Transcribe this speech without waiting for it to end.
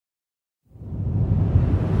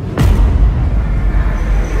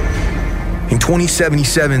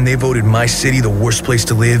2077, they voted my city the worst place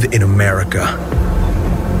to live in America.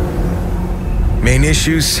 Main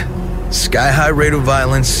issues, sky-high rate of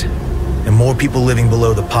violence, and more people living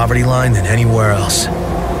below the poverty line than anywhere else.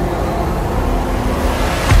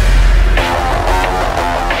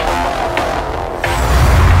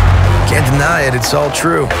 Can't deny it, it's all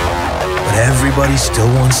true. But everybody still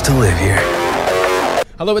wants to live here.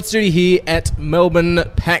 Hello, it's Judy here at Melbourne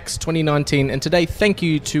PAX 2019, and today, thank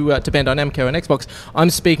you to Bandai Namco and Xbox.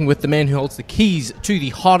 I'm speaking with the man who holds the keys to the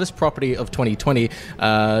hottest property of 2020,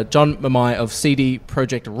 John Mamai of CD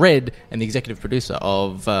Projekt Red, and the executive producer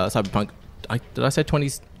of Cyberpunk. Did I say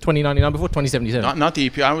 2099 before? 2077. Not the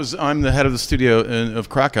EP. I'm the head of the studio of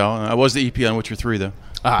Krakow. I was the EP on Witcher 3, though.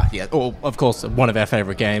 Yeah. Well, of course, one of our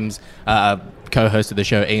favourite games. Co-host of the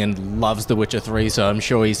show, Ian, loves The Witcher 3, so I'm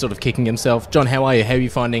sure he's sort of kicking himself. John, how are you? How are you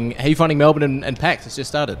finding Melbourne and PAX? It's just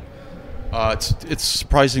started. It's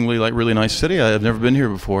surprisingly like really nice city. I've never been here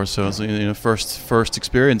before, so it's first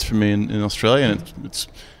experience for me in Australia, and it's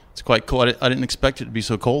quite cool. I didn't expect it to be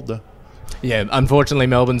so cold though. Yeah, unfortunately,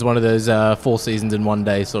 Melbourne's one of those 4 seasons in one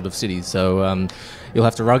day sort of cities. So you'll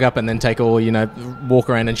have to rug up and then take walk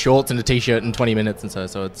around in shorts and a t-shirt in 20 minutes and so.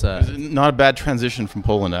 So it's not a bad transition from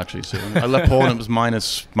Poland actually. So I left Poland, it was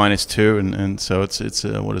minus 2, and so it's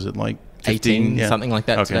what is it like? 15, yeah. Something like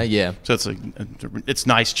that today. Yeah. So it's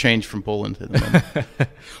nice change from Poland at the moment.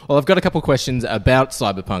 Well, I've got a couple of questions about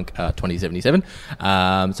Cyberpunk 2077.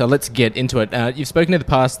 So let's get into it. You've spoken in the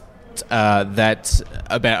past that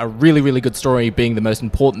about a really, really good story being the most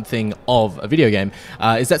important thing of a video game.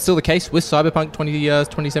 Is that still the case with Cyberpunk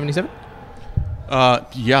 2077?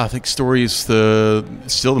 Yeah, I think story is still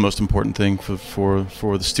the most important thing for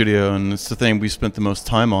the studio, and it's the thing we spent the most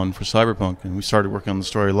time on for Cyberpunk. And we started working on the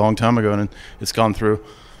story a long time ago, and it's gone through,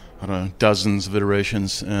 I don't know, dozens of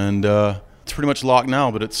iterations, and it's pretty much locked now.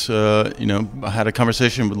 But it's I had a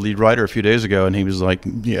conversation with the lead writer a few days ago, and he was like,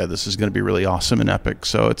 "Yeah, this is going to be really awesome and epic."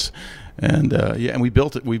 So and we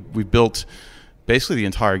built it. We built basically the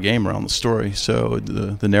entire game around the story. So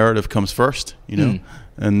the narrative comes first,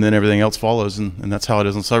 and then everything else follows, and that's how it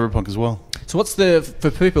is on Cyberpunk as well. So what's for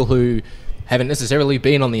people who haven't necessarily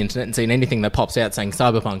been on the internet and seen anything that pops out saying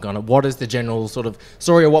Cyberpunk on it, what is the general sort of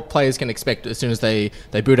story, or what players can expect as soon as they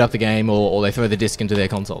boot up the game or they throw the disc into their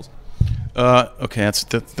consoles? Okay,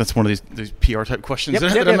 that's one of these PR type questions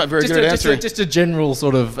that I'm not very good at answering. Just a general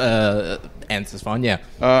sort of answer's fine, yeah.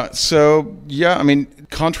 I mean,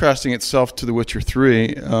 contrasting itself to The Witcher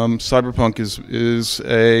 3, Cyberpunk is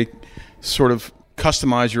a sort of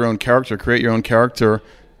customize your own character, create your own character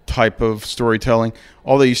type of storytelling.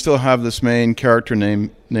 Although you still have this main character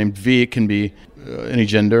named V. It can be any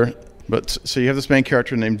gender, but so you have this main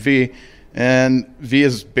character named V. And V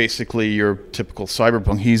is basically your typical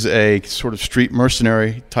Cyberpunk. He's a sort of street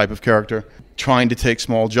mercenary type of character, trying to take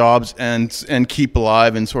small jobs and keep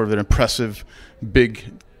alive in sort of an impressive, big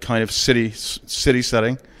kind of city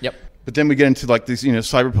setting. Yep. But then we get into like these,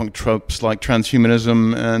 cyberpunk tropes like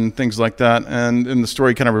transhumanism and things like that, and the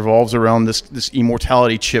story kind of revolves around this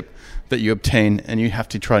immortality chip that you obtain, and you have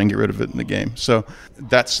to try and get rid of it in the game. So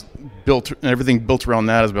that's built, and everything built around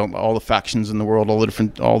that is about all the factions in the world, all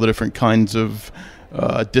the different kinds of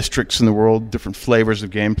districts in the world, different flavors of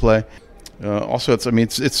gameplay. Also,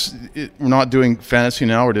 we're not doing fantasy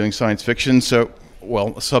now; we're doing science fiction. So, a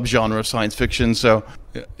subgenre of science fiction. So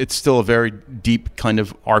it's still a very deep kind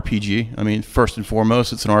of RPG. I mean, first and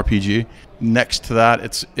foremost, it's an RPG. Next to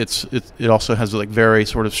that, it also has like very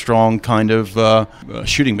sort of strong kind of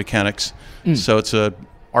shooting mechanics. So it's a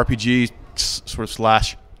RPG sort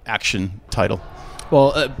of / action title.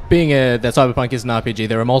 Well, being that Cyberpunk is an RPG,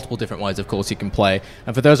 there are multiple different ways, of course, you can play.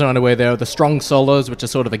 And for those who are unaware, there are the strong solos, which are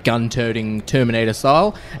sort of a gun-toting Terminator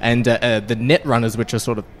style, and the net runners, which are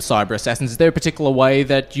sort of cyber assassins. Is there a particular way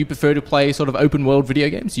that you prefer to play sort of open-world video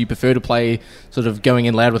games? Do you prefer to play sort of going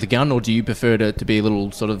in loud with a gun, or do you prefer to be a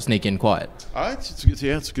little sort of sneak in quiet? It's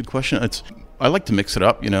a good question. I like to mix it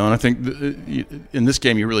up, and I think in this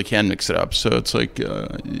game you really can mix it up. So it's like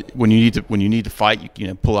when you need to fight,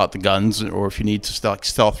 you pull out the guns, or if you need to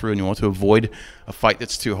stealth through and you want to avoid a fight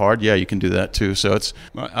that's too hard, you can do that too. So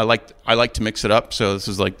I like to mix it up. So this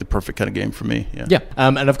is like the perfect kind of game for me. Yeah.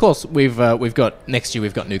 And of course we've got next year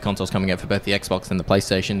we've got new consoles coming out for both the Xbox and the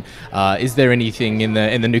PlayStation. Is there anything in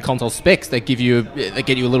the new console specs that get you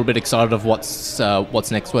a little bit excited of what's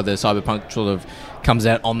next, whether Cyberpunk sort of comes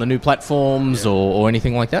out on the new platforms or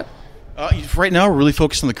anything like that? Right now, we're really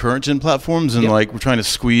focused on the current gen platforms, and we're trying to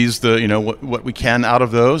squeeze the what we can out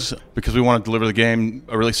of those, because we want to deliver the game,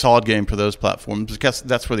 a really solid game for those platforms, because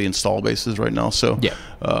that's where the install base is right now. So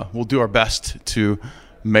we'll do our best to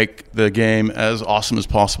make the game as awesome as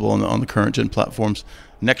possible on the current gen platforms.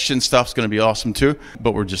 Next gen stuff's going to be awesome too,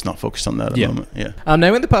 but we're just not focused on that at the moment. Yeah.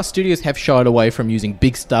 Now, in the past, studios have shied away from using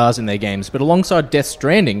big stars in their games, but alongside Death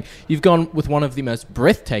Stranding, you've gone with one of the most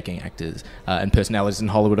breathtaking actors and personalities in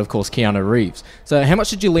Hollywood, of course, Keanu Reeves. So, how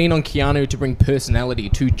much did you lean on Keanu to bring personality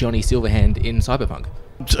to Johnny Silverhand in Cyberpunk?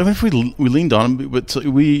 I mean, if we leaned on him, but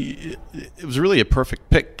it was really a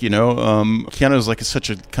perfect pick. Keanu is like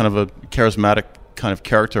such a kind of a charismatic kind of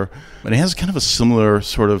character, but he has kind of a similar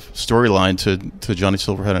sort of storyline to Johnny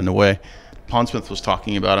Silverhand in a way. Pondsmith was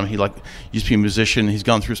talking about him. He used to be a musician. He's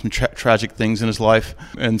gone through some tragic things in his life,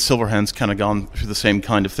 and Silverhand's kind of gone through the same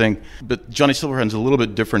kind of thing. But Johnny Silverhand's a little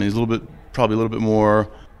bit different. He's probably a little bit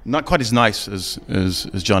more, not quite as nice as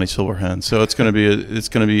Johnny Silverhand. So it's going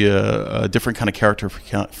to be a different kind of character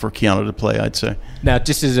for Keanu to play, I'd say. Now,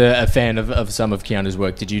 just as a fan of some of Keanu's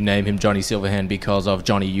work, did you name him Johnny Silverhand because of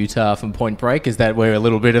Johnny Utah from Point Break? Is that where a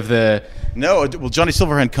little bit of the... No, well, Johnny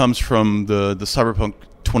Silverhand comes from the Cyberpunk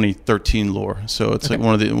 2013 lore, so it's like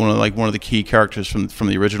one of the key characters from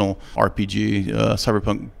the original RPG,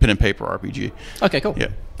 Cyberpunk pen and paper RPG. Okay, cool.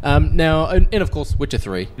 Yeah. Now, and of course, Witcher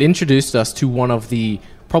 3 it introduced us to one of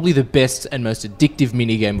probably the best and most addictive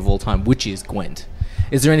minigame of all time, which is Gwent.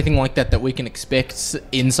 Is there anything like that we can expect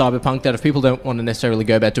in Cyberpunk, that if people don't want to necessarily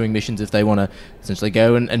go about doing missions, if they want to essentially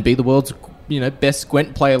go and be the world's best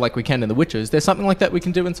Gwent player like we can in The Witcher, is there something like that we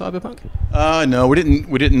can do in Cyberpunk? No,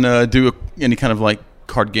 we didn't do any kind of like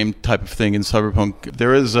card game type of thing in Cyberpunk.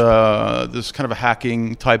 There is this kind of a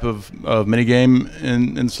hacking type of minigame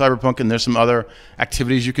in Cyberpunk, and there's some other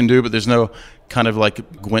activities you can do, but there's no kind of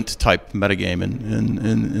like Gwent type metagame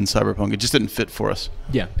in Cyberpunk. It just didn't fit for us.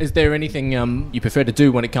 Yeah. Is there anything you prefer to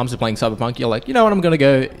do when it comes to playing Cyberpunk? You're like, you know what, I'm going to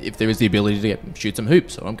go, if there is the ability to shoot some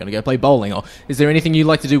hoops, or I'm going to go play bowling, or is there anything you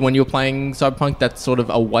like to do when you're playing Cyberpunk that's sort of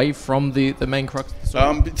away from the main crux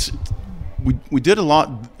of the story? We did a lot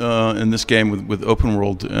in this game with open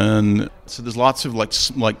world, and so there's lots of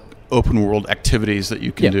like open world activities that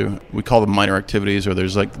you can do. We call them minor activities, or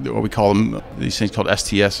we call them these things called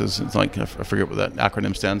STSs. It's like I forget what that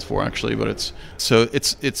acronym stands for actually, but it's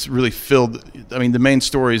really filled. I mean, the main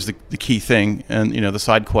story is the key thing, and the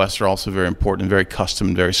side quests are also very important and very custom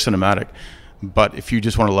and very cinematic. But if you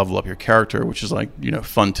just want to level up your character, which is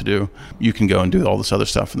fun to do, you can go and do all this other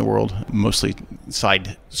stuff in the world, mostly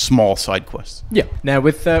small side quests. Yeah. Now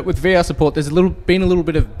with VR support, there's been a little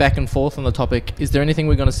bit of back and forth on the topic. Is there anything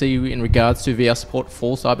we're going to see in regards to VR support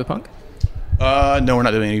for Cyberpunk? No, we're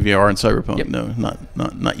not doing any VR in Cyberpunk. Yep. No,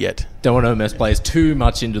 not yet. Don't want to immerse players too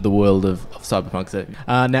much into the world of Cyberpunk.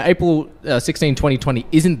 Now, April 16, 2020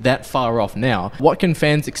 isn't that far off now. What can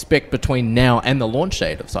fans expect between now and the launch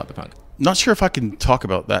date of Cyberpunk? Not sure if I can talk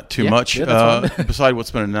about that too much. Beside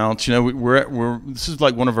what's been announced, this is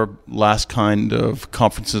like one of our last kind of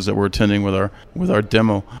conferences that we're attending with our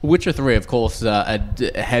demo. Witcher 3, of course,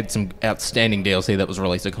 had some outstanding DLC that was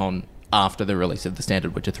released after the release of the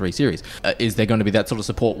standard Witcher 3 series. Is there going to be that sort of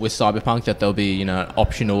support with Cyberpunk, that there'll be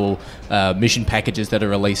optional mission packages that are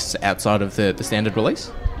released outside of the standard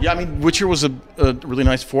release? Yeah, I mean, Witcher was a really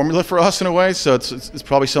nice formula for us in a way, so it's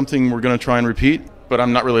probably something we're going to try and repeat. But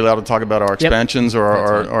I'm not really allowed to talk about our expansions or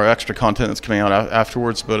our extra content that's coming out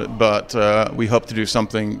afterwards. But we hope to do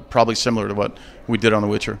something probably similar to what we did on The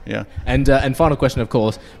Witcher. Yeah. And final question, of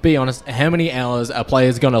course. Be honest. How many hours are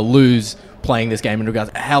players going to lose playing this game in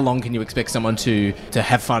regards? How long can you expect someone to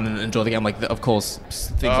have fun and enjoy the game? Of course,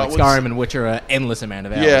 things like Skyrim and Witcher are endless amount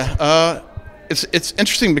of hours. Yeah. It's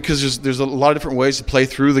interesting because there's a lot of different ways to play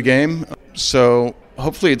through the game. So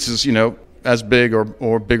hopefully it's as big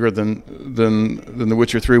or bigger than The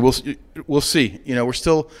Witcher 3. We'll see. We're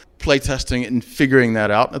still playtesting and figuring that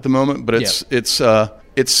out at the moment, but it's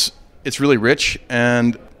really rich,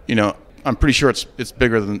 and I'm pretty sure it's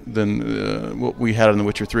bigger than what we had in The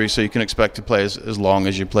Witcher 3. So you can expect to play as long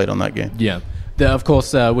as you played on that game. Yeah, of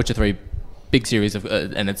course, Witcher 3. Big series of,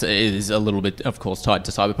 and it is a little bit, of course, tied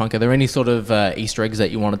to Cyberpunk. Are there any sort of Easter eggs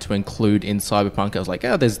that you wanted to include in Cyberpunk? I was like,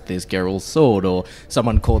 there's Geralt's sword, or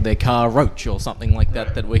someone called their car Roach, or something like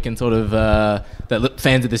that we can sort of that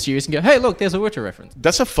fans of the series can go, hey, look, there's a Witcher reference.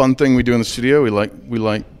 That's a fun thing we do in the studio. We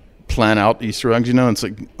like plan out Easter eggs, and it's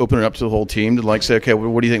like open it up to the whole team to say, okay,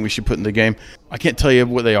 what do you think we should put in the game? I can't tell you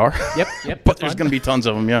what they are. Yep. But there's going to be tons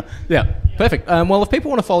of them. Yeah, perfect. Well, if people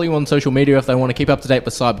want to follow you on social media, if they want to keep up to date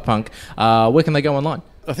with Cyberpunk, where can they go online?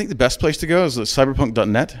 I think the best place to go is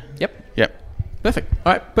cyberpunk.net. Yep. Perfect.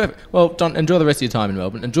 All right, perfect. Well, Don, enjoy the rest of your time in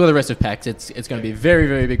Melbourne. Enjoy the rest of PAX. It's going to be a very,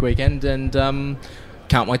 very big weekend, and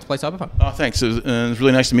can't wait to play Cyberpunk. Thanks. It was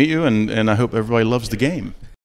really nice to meet you, and I hope everybody loves the game.